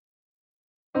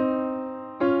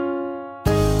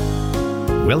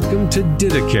Welcome to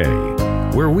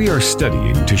Didache, where we are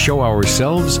studying to show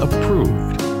ourselves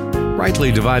approved,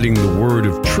 rightly dividing the word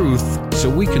of truth so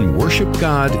we can worship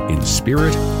God in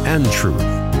spirit and truth,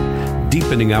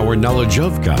 deepening our knowledge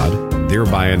of God,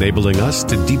 thereby enabling us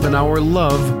to deepen our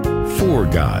love for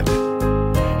God.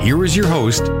 Here is your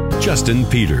host, Justin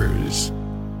Peters.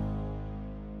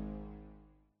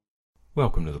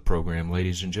 Welcome to the program,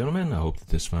 ladies and gentlemen. I hope that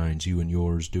this finds you and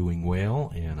yours doing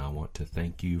well, and I want to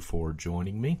thank you for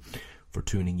joining me, for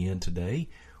tuning in today.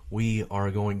 We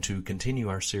are going to continue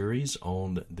our series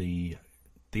on the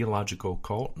theological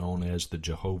cult known as the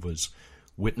Jehovah's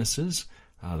Witnesses.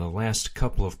 The last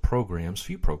couple of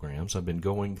few programs, I've been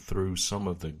going through some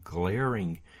of the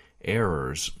glaring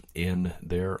errors in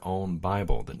their own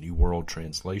Bible, the New World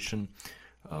Translation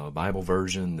Bible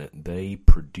version that they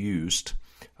produced.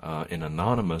 An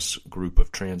anonymous group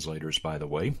of translators, by the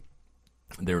way.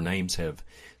 Their names have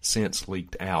since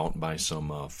leaked out by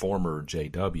some former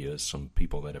JWs, some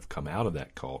people that have come out of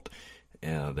that cult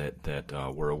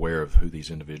that were aware of who these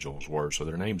individuals were. So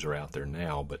their names are out there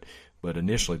now, but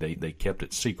initially they kept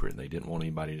it secret. They didn't want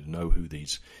anybody to know who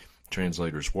these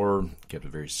translators were, kept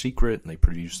it very secret, and they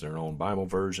produced their own Bible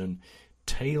version,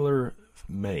 tailor-fit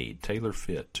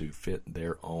to fit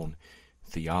their own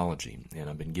theology. And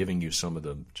I've been giving you some of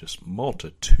the just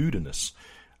multitudinous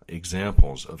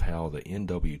examples of how the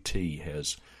NWT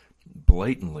has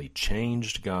blatantly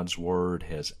changed God's Word,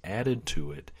 has added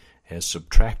to it, has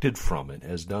subtracted from it,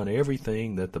 has done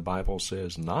everything that the Bible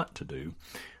says not to do.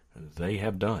 They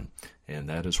have done. And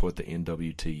that is what the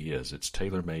NWT is. It's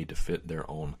tailor-made to fit their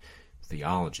own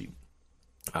theology.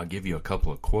 I'll give you a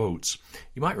couple of quotes.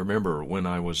 You might remember when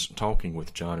I was talking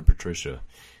with John and Patricia,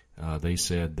 they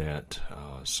said that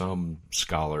some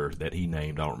scholar that he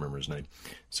named, I don't remember his name,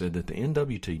 said that the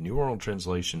NWT, New World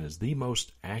Translation, is the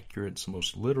most accurate, it's the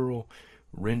most literal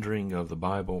rendering of the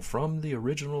Bible from the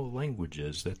original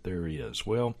languages that there is.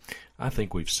 Well, I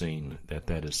think we've seen that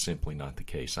that is simply not the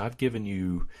case. I've given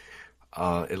you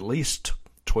at least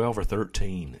 12 or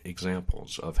 13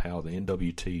 examples of how the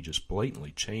NWT just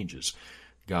blatantly changes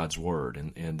God's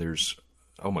Word. And there's,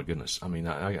 oh my goodness, I mean,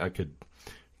 I could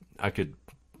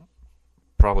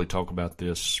probably talk about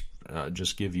this,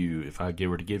 just give you, if I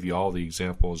were to give you all the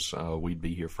examples, we'd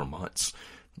be here for months.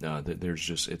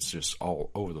 It's just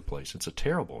all over the place. It's a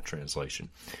terrible translation,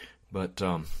 but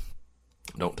don't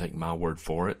take my word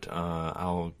for it.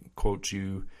 I'll quote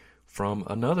you from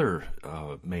another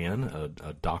man,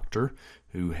 a doctor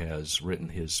who has written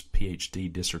his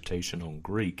PhD dissertation on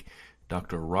Greek,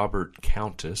 Dr. Robert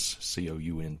Countes,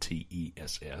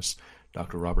 Countes.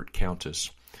 Dr. Robert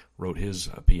Countes wrote his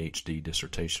PhD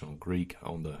dissertation on Greek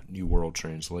on the New World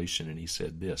Translation, and he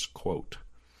said this, quote,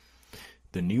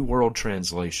 "The New World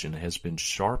Translation has been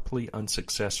sharply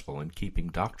unsuccessful in keeping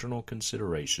doctrinal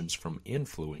considerations from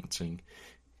influencing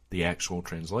the actual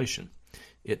translation.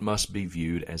 It must be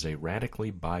viewed as a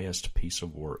radically biased piece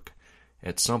of work.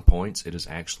 At some points it is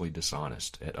actually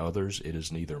dishonest. At others it is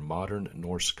neither modern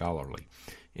nor scholarly.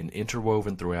 And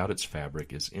interwoven throughout its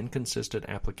fabric is inconsistent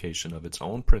application of its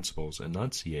own principles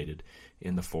enunciated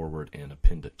in the foreword and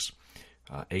appendix."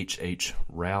 H.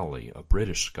 Rowley, a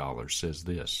British scholar, says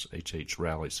this. H.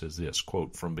 Rowley says this,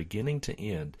 quote, "From beginning to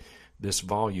end, this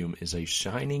volume is a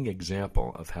shining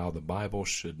example of how the Bible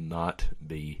should not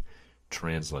be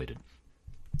translated."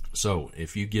 So,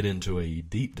 if you get into a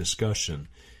deep discussion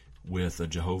with a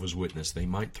Jehovah's Witness, they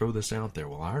might throw this out there.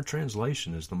 Well, our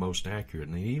translation is the most accurate.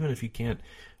 And even if you can't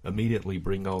immediately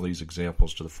bring all these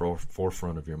examples to the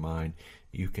forefront of your mind,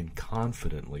 you can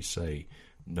confidently say,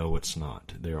 no, it's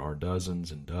not. There are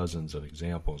dozens and dozens of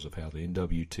examples of how the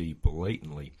NWT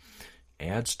blatantly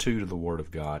adds to the Word of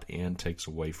God and takes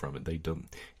away from it.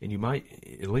 And you might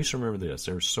at least remember this.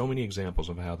 There are so many examples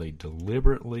of how they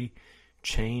deliberately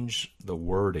change the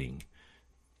wording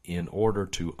in order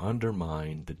to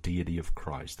undermine the deity of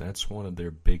Christ. That's one of their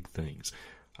big things.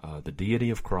 The deity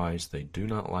of Christ, they do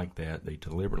not like that. They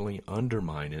deliberately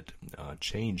undermine it,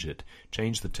 change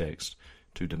the text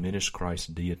to diminish Christ's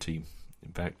deity,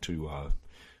 in fact, to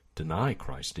deny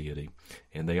Christ's deity.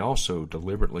 And they also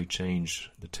deliberately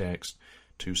change the text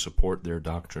to support their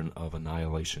doctrine of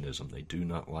annihilationism. They do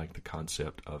not like the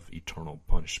concept of eternal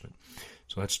punishment.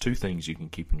 So that's two things you can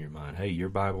keep in your mind. Hey, your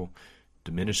Bible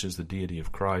diminishes the deity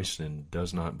of Christ and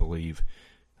does not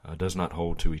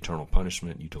hold to eternal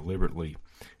punishment. You deliberately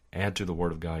add to the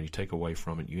Word of God. You take away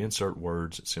from it. You insert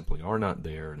words that simply are not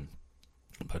there.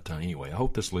 But anyway, I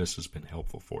hope this list has been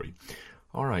helpful for you.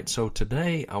 All right, so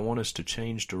today I want us to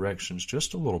change directions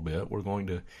just a little bit. We're going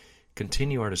to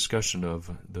continue our discussion of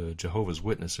the Jehovah's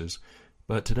Witnesses,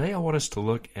 but today I want us to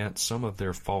look at some of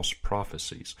their false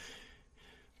prophecies.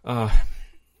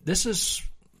 This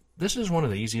is one of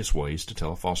the easiest ways to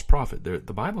tell a false prophet.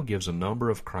 The Bible gives a number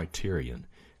of criterion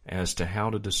as to how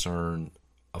to discern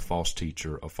a false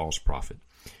teacher, a false prophet.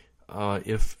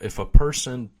 If a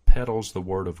person peddles the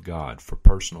word of God for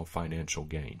personal financial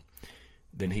gain,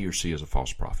 then he or she is a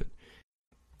false prophet.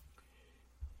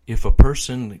 If a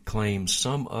person claims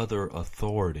some other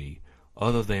authority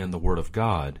other than the word of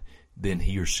God, then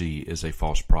he or she is a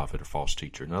false prophet or false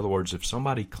teacher. In other words, if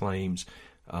somebody claims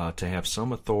to have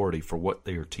some authority for what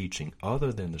they are teaching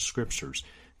other than the Scriptures,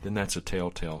 then that's a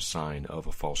telltale sign of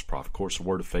a false prophet. Of course, the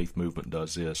Word of Faith movement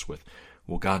does this with,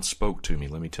 well, God spoke to me.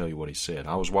 Let me tell you what He said.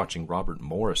 I was watching Robert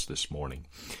Morris this morning,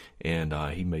 and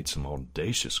he made some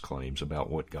audacious claims about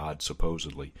what God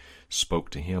supposedly spoke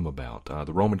to him about.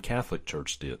 The Roman Catholic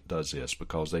Church does this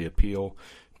because they appeal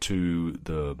to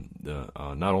the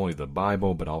not only the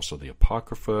Bible, but also the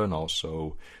Apocrypha, and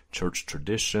also church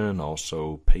tradition,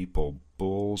 also papal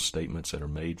bulls, statements that are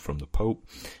made from the Pope.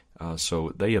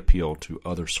 So they appeal to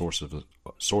other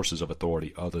sources of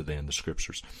authority other than the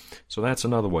Scriptures. So that's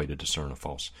another way to discern a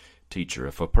false teacher.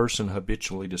 If a person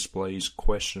habitually displays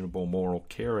questionable moral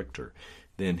character,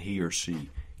 then he or she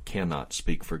cannot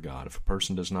speak for God. If a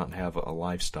person does not have a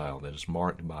lifestyle that is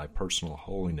marked by personal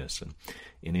holiness and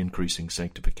in increasing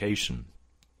sanctification,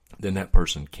 then that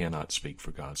person cannot speak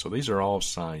for God. So these are all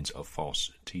signs of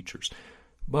false teachers.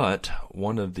 But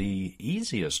one of the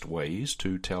easiest ways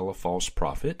to tell a false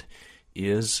prophet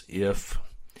is if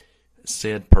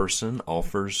said person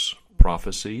offers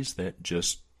prophecies that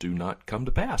just do not come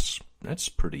to pass. That's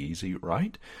pretty easy,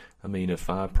 right? I mean, if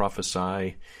I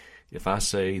prophesy, if I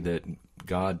say that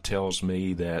God tells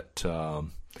me that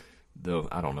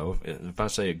if I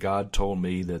say God told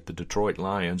me that the Detroit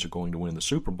Lions are going to win the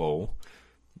Super Bowl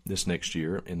this next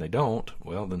year, and they don't,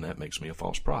 well, then that makes me a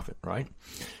false prophet, right?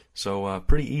 So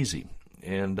pretty easy.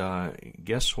 And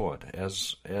guess what?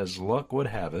 As luck would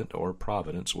have it, or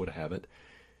providence would have it,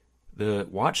 the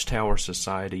Watchtower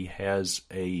Society has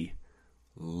a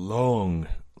long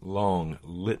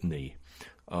litany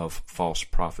of false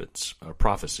prophets,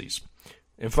 prophecies.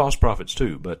 And false prophets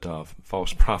too, but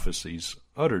false prophecies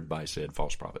uttered by said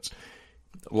false prophets.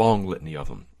 Long litany of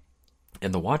them.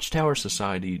 And the Watchtower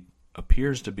Society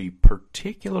appears to be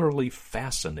particularly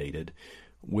fascinated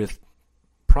with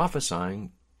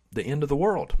prophesying the end of the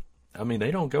world. I mean,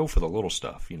 they don't go for the little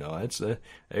stuff, you know. It's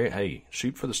hey,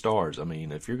 shoot for the stars. I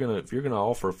mean, if you're gonna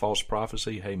offer a false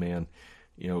prophecy, hey man,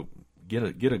 you know,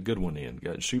 get a good one in.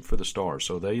 Shoot for the stars.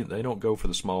 So they don't go for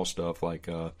the small stuff like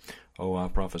I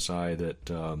prophesy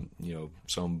that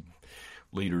some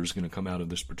leader is going to come out of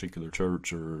this particular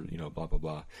church, or blah blah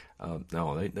blah.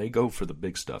 No, they go for the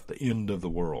big stuff, the end of the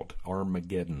world,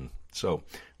 Armageddon. So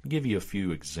I'll give you a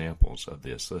few examples of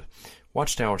this. The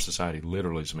Watchtower Society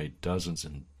literally has made dozens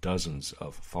and dozens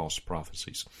of false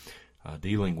prophecies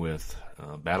dealing with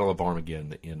Battle of Armageddon,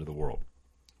 the end of the world.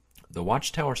 The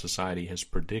Watchtower Society has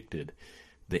predicted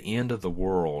the end of the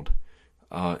world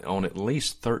on at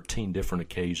least 13 different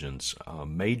occasions,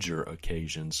 major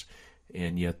occasions,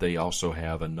 and yet they also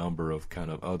have a number of kind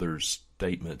of other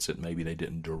statements that maybe they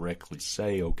didn't directly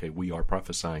say, okay, we are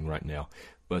prophesying right now,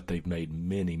 but they've made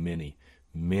many, many,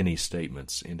 many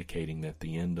statements indicating that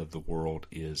the end of the world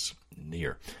is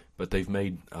near. But they've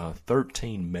made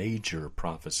 13 major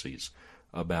prophecies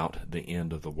about the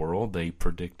end of the world. They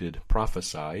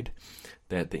prophesied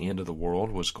that the end of the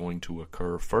world was going to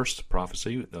occur. First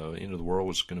prophecy, the end of the world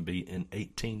was going to be in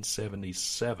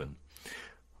 1877.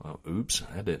 Oops,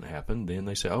 that didn't happen. Then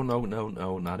they say, oh, no, not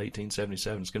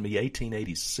 1877. It's going to be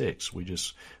 1886. We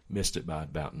just missed it by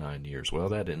about 9 years. Well,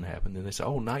 that didn't happen. Then they say,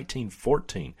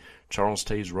 1914. Charles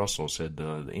Taze Russell said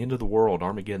the end of the world,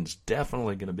 Armageddon's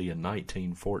definitely going to be in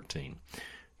 1914.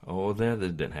 Oh, that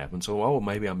didn't happen. So,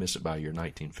 maybe I missed it by year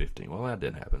 1915. Well, that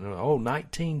didn't happen.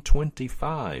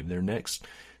 1925. Their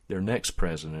next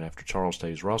president after Charles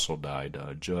Taze Russell died,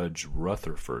 Judge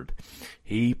Rutherford,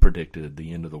 he predicted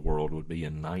the end of the world would be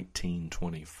in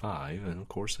 1925, and of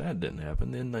course that didn't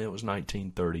happen. Then it was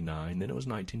 1939, then it was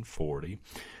 1940,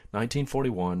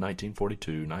 1941,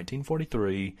 1942,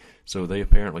 1943. So they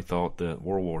apparently thought that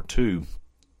World War II,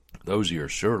 those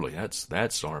years, surely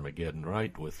that's Armageddon,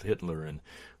 right? With Hitler and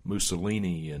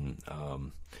Mussolini and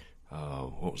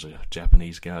what was the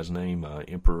Japanese guy's name?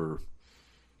 Emperor.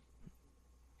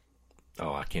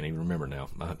 Oh, I can't even remember now.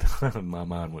 My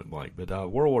mind went blank. But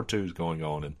World War II is going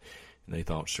on, and they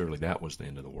thought surely that was the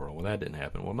end of the world. Well, that didn't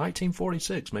happen. Well,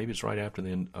 1946, maybe it's right after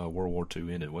the World War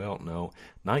II ended. Well, no.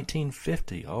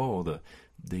 1950,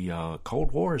 the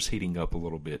Cold War is heating up a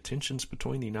little bit. Tensions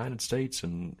between the United States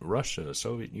and Russia,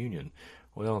 Soviet Union.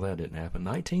 Well, that didn't happen.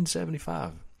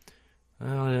 1975.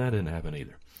 Well, that didn't happen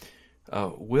either.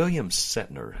 William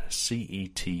Setner,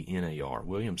 C-E-T-N-A-R.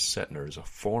 William Setner is a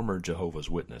former Jehovah's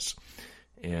Witness.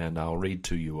 And I'll read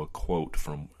to you a quote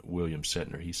from William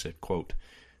Setner. He said, quote,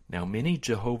 "Now many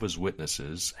Jehovah's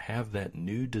Witnesses have that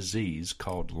new disease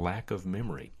called lack of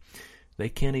memory. They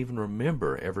can't even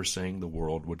remember ever saying the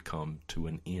world would come to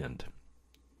an end."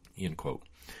 End quote.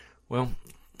 Well,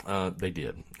 they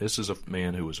did. This is a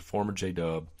man who was a former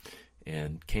J-Dub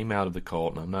and came out of the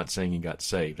cult, and I'm not saying he got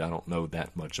saved. I don't know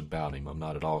that much about him. I'm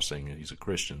not at all saying that he's a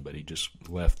Christian, but he just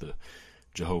left the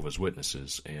Jehovah's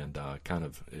Witnesses and kind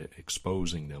of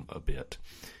exposing them a bit.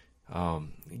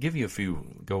 Give you a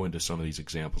few, go into some of these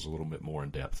examples a little bit more in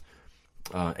depth.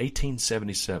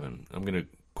 1877, I'm going to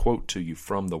quote to you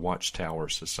from the Watchtower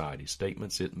Society,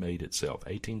 statements it made itself.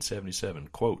 1877,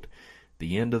 quote,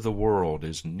 "The end of the world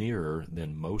is nearer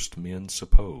than most men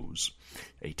suppose."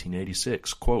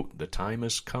 1886, quote, "The time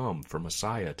has come for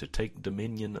Messiah to take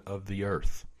dominion of the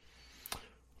earth."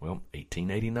 Well,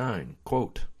 1889,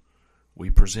 quote, "We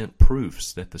present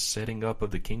proofs that the setting up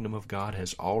of the kingdom of God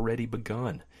has already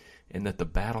begun, and that the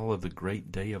battle of the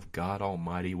great day of God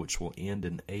Almighty, which will end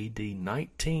in A.D.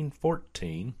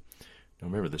 1914, now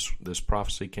remember this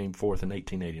prophecy came forth in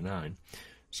 1889,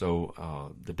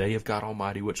 so the day of God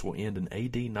Almighty, which will end in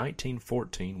A.D.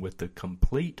 1914 with the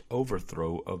complete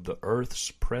overthrow of the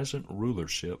earth's present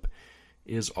rulership,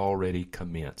 is already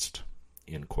commenced,"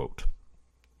 end quote.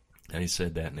 And he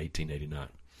said that in 1889.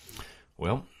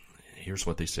 Well, here's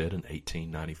what they said in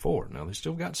 1894. Now they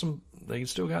still got some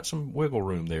wiggle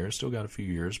room there. Still got a few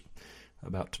years,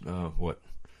 about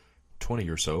 20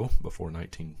 or so before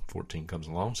 1914 comes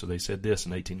along. So they said this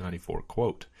in 1894,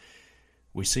 quote,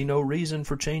 "We see no reason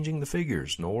for changing the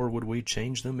figures, nor would we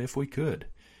change them if we could.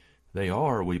 They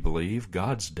are, we believe,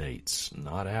 God's dates,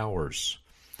 not ours.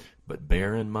 But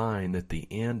bear in mind that the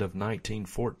end of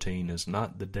 1914 is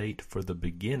not the date for the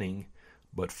beginning,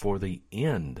 but for the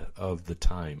end of the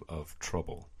time of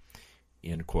trouble,"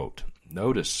 end quote.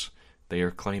 Notice they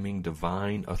are claiming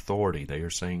divine authority. They are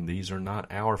saying these are not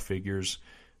our figures,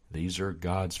 these are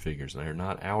God's figures. They are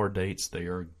not our dates, they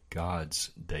are God's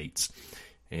dates.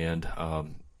 And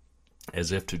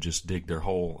as if to just dig their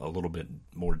hole a little bit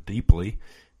more deeply,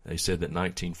 they said that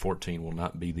 1914 will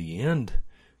not be the end.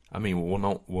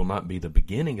 Will not be the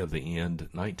beginning of the end.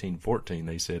 1914,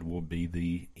 they said, will be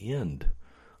the end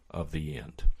of the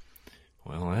end.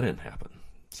 Well, that didn't happen.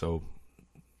 So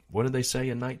what did they say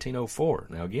in 1904?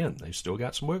 Now again, they still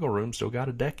got some wiggle room, still got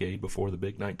a decade before the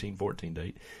big 1914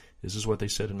 date. This is what they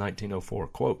said in 1904,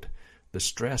 quote, "The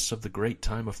stress of the great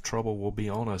time of trouble will be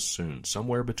on us soon,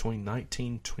 somewhere between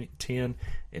 1910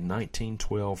 and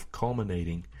 1912,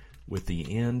 culminating with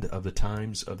the end of the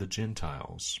times of the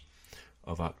Gentiles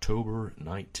of October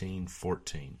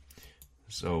 1914.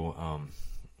 So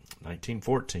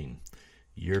 1914,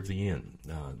 year of the end.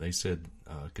 They said,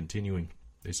 continuing,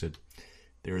 they said,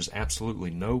 "There is absolutely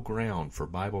no ground for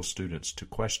Bible students to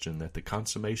question that the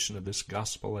consummation of this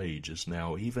gospel age is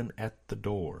now even at the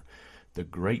door. The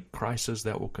great crisis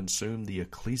that will consume the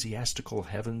ecclesiastical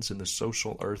heavens and the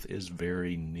social earth is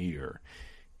very near,"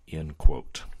 end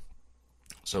quote.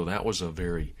 So that was a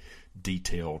very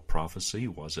detailed prophecy,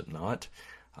 was it not?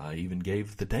 Even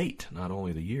gave the date, not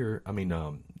only the year,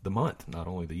 the month, not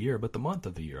only the year, but the month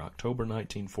of the year, October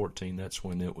 1914. That's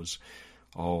when it was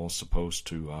all supposed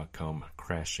to come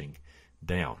crashing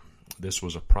down. This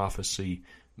was a prophecy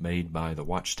made by the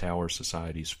Watchtower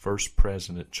Society's first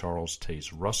president, Charles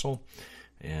Taze Russell.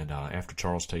 And after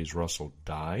Charles Taze Russell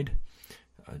died,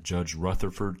 Judge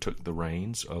Rutherford took the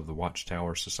reins of the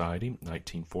Watchtower Society.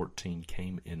 1914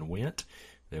 came and went.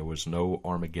 There was no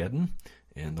Armageddon,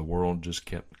 and the world just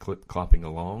kept clip-clopping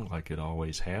along like it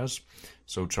always has.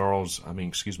 So Judge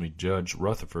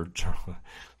Rutherford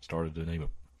started to name a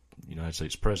United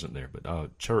States president there,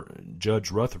 but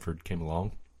Judge Rutherford came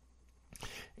along,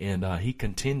 and he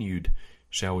continued,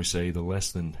 shall we say, the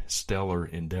less than stellar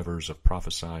endeavors of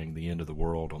prophesying the end of the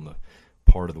world on the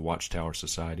part of the Watchtower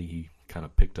Society. He kind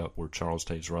of picked up where Charles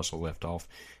Taze Russell left off.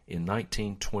 In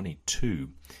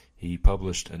 1922, he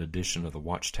published an edition of the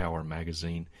Watchtower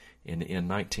magazine, and in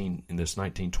this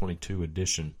 1922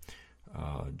 edition,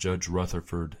 Judge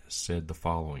Rutherford said the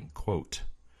following, quote,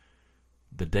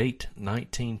 "The date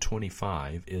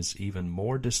 1925 is even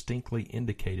more distinctly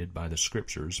indicated by the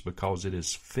Scriptures because it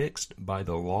is fixed by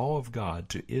the law of God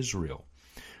to Israel.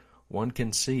 One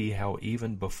can see how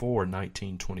even before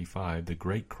 1925 the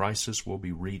great crisis will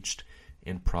be reached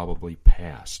and probably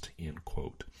passed," end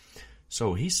quote.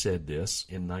 So he said this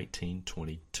in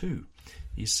 1922.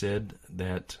 He said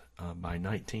that by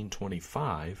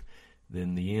 1925,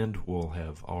 then the end will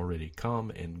have already come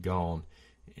and gone,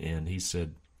 And he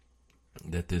said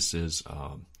that this is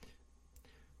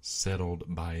settled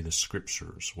by the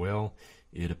Scriptures. Well,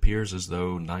 it appears as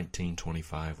though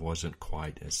 1925 wasn't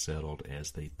quite as settled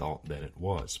as they thought that it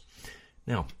was.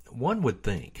 Now, one would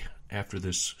think, after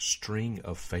this string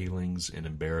of failings and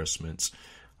embarrassments,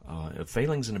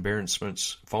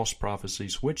 false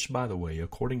prophecies, which, by the way,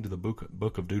 according to the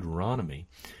book of Deuteronomy,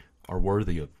 are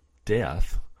worthy of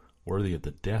death, worthy of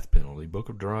the death penalty. Book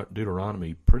of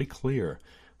Deuteronomy, pretty clear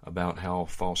about how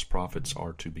false prophets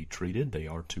are to be treated. They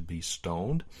are to be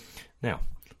stoned. Now,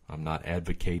 I'm not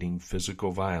advocating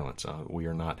physical violence. We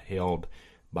are not held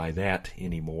by that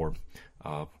anymore.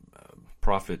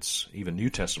 Prophets, even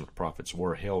New Testament prophets,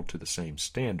 were held to the same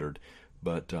standard,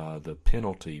 but the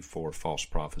penalty for false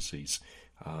prophecies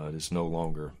is no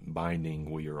longer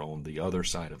binding. We are on the other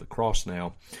side of the cross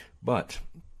now. But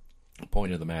the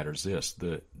point of the matter is this: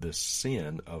 the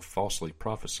sin of falsely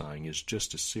prophesying is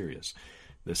just as serious.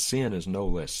 The sin is no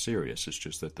less serious. It's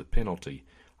just that the penalty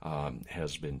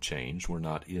has been changed. We're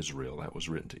not Israel. That was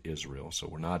written to Israel, so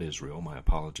we're not Israel. My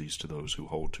apologies to those who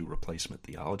hold to replacement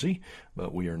theology,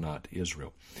 but we are not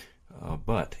Israel.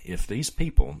 But if these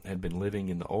people had been living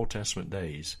in the Old Testament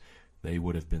days, they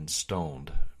would have been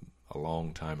stoned a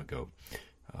long time ago.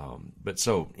 But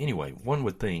so, anyway, one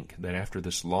would think that after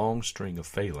this long string of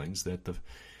failings, that the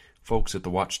folks at the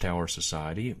Watchtower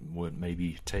Society would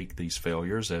maybe take these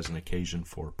failures as an occasion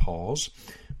for pause,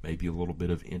 maybe a little bit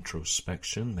of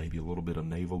introspection, maybe a little bit of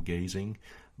navel-gazing.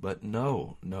 But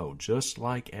no, just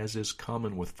like as is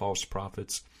common with false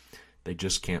prophets, they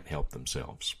just can't help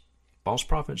themselves. False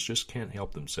prophets just can't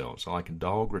help themselves. Like a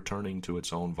dog returning to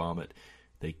its own vomit,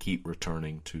 they keep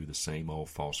returning to the same old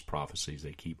false prophecies.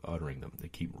 They keep uttering them. They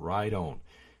keep right on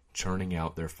churning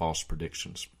out their false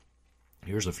predictions.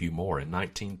 Here's a few more. In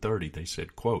 1930, they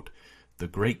said, quote, "The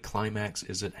great climax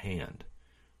is at hand."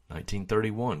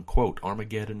 1931, quote,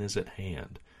 "Armageddon is at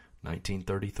hand."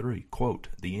 1933, quote,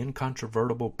 "The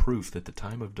incontrovertible proof that the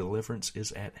time of deliverance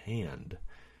is at hand."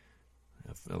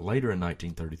 Later in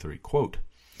 1933, quote,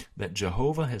 "That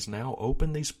Jehovah has now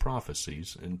opened these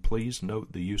prophecies," and please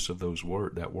note the use of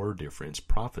that word there, friends,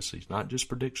 prophecies, not just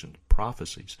predictions,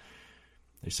 prophecies.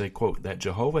 They say, quote, "That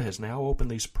Jehovah has now opened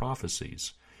these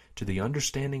prophecies to the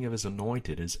understanding of his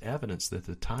anointed is evidence that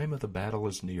the time of the battle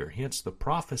is near. Hence, the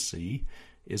prophecy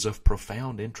is of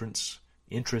profound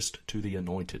interest to the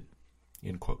anointed."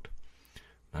 End quote.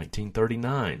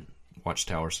 1939,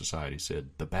 Watchtower Society said,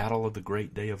 "The battle of the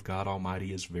great day of God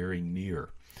Almighty is very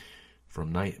near."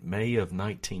 From May of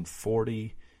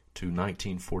 1940 to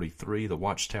 1943, the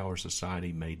Watchtower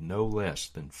Society made no less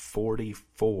than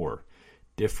 44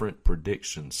 different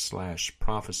predictions /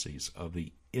 prophecies of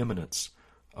the imminence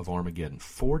of Armageddon.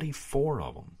 44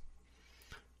 of them.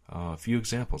 A few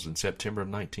examples. In September of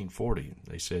 1940,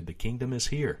 they said, "The kingdom is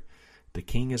here. The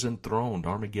king is enthroned.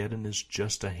 Armageddon is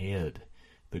just ahead.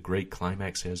 The great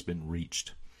climax has been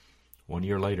reached." 1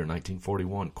 year later,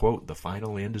 1941, quote, "The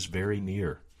final end is very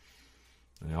near."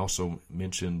 They also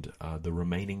mentioned the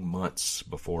remaining months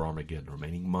before Armageddon,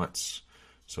 remaining months.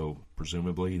 So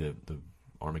presumably the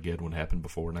Armageddon would happen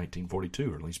before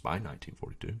 1942, or at least by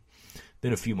 1942.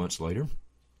 Then a few months later,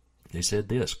 they said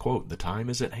this, quote, "The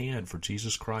time is at hand for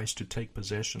Jesus Christ to take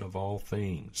possession of all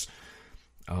things."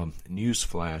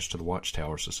 Newsflash to the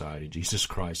Watchtower Society: Jesus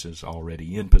Christ is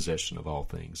already in possession of all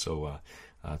things. So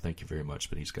thank you very much,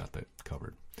 but he's got that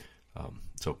covered.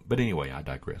 But anyway, I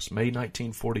digress. May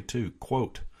 1942,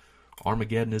 quote,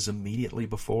 "Armageddon is immediately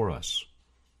before us."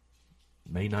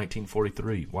 May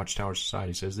 1943, Watchtower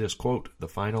Society says this, quote, "The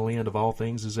final end of all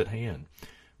things is at hand."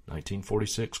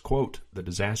 1946, quote, "The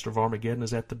disaster of Armageddon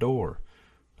is at the door."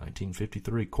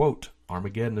 1953, quote,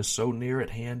 "Armageddon is so near at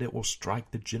hand it will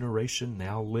strike the generation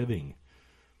now living."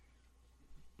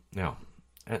 Now,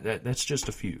 that's just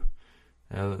a few.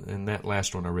 And that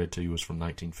last one I read to you was from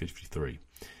 1953.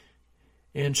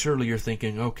 And surely you're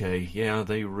thinking, okay, yeah,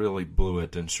 they really blew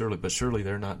it, but surely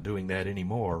they're not doing that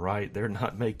anymore, right? They're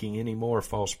not making any more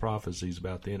false prophecies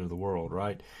about the end of the world,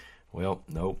 right? Well,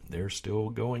 no, they're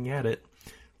still going at it.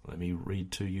 Let me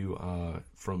read to you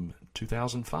from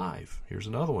 2005. Here's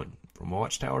another one from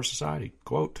Watchtower Society.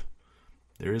 Quote,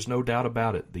 "There is no doubt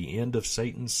about it. The end of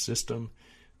Satan's system,"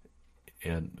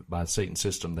 and by Satan's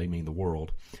system they mean the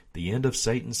world, "the end of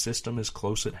Satan's system is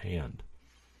close at hand."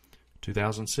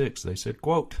 2006, they said,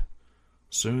 quote,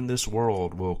 "Soon this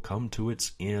world will come to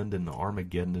its end and the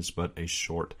Armageddon is but a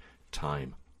short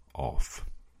time off."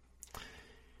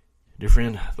 Dear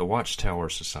friend, the Watchtower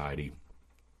Society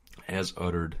has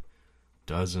uttered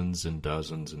dozens and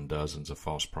dozens and dozens of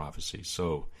false prophecies.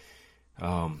 So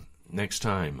next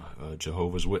time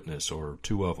Jehovah's Witness, or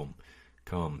two of them,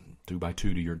 come 2 by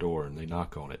 2 to your door and they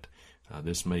knock on it,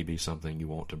 this may be something you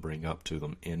want to bring up to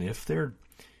them. And if they're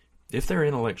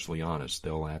intellectually honest,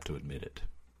 they'll have to admit it.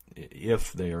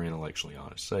 If they are intellectually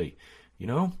honest, say,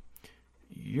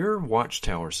 your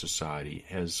Watchtower Society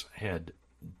has had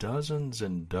dozens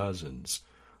and dozens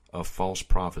of false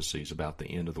prophecies about the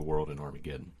end of the world and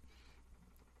Armageddon.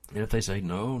 And if they say,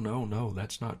 no,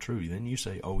 that's not true, then you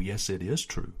say, oh, yes, it is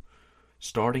true.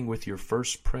 Starting with your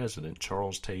first president,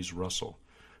 Charles Taze Russell,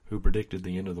 who predicted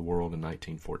the end of the world in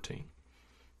 1914.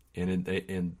 And the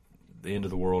end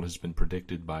of the world has been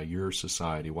predicted by your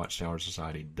society, Watchtower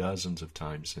Society, dozens of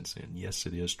times since then. Yes,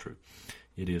 it is true.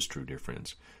 It is true, dear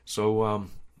friends. So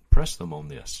press them on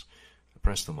this.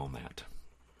 Press them on that.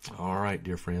 All right,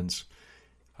 dear friends.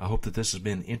 I hope that this has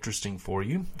been interesting for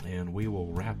you, and we will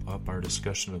wrap up our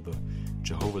discussion of the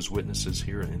Jehovah's Witnesses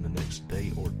here in the next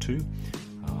day or two.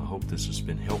 I hope this has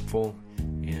been helpful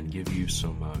and give you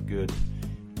some good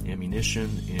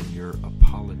ammunition in your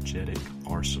apologetic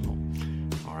arsenal.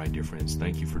 All right, dear friends,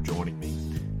 thank you for joining me.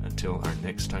 Until our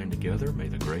next time together, may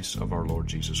the grace of our Lord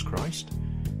Jesus Christ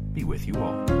be with you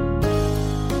all.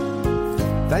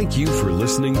 Thank you for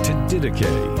listening to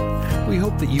Didache. We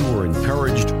hope that you were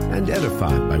encouraged and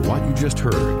edified by what you just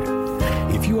heard.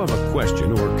 If you have a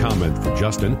question or comment for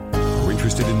Justin, are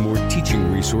interested in more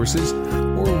teaching resources,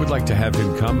 or would like to have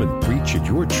him come and preach at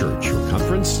your church or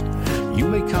conference, you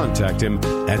may contact him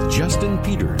at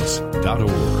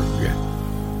justinpeters.org.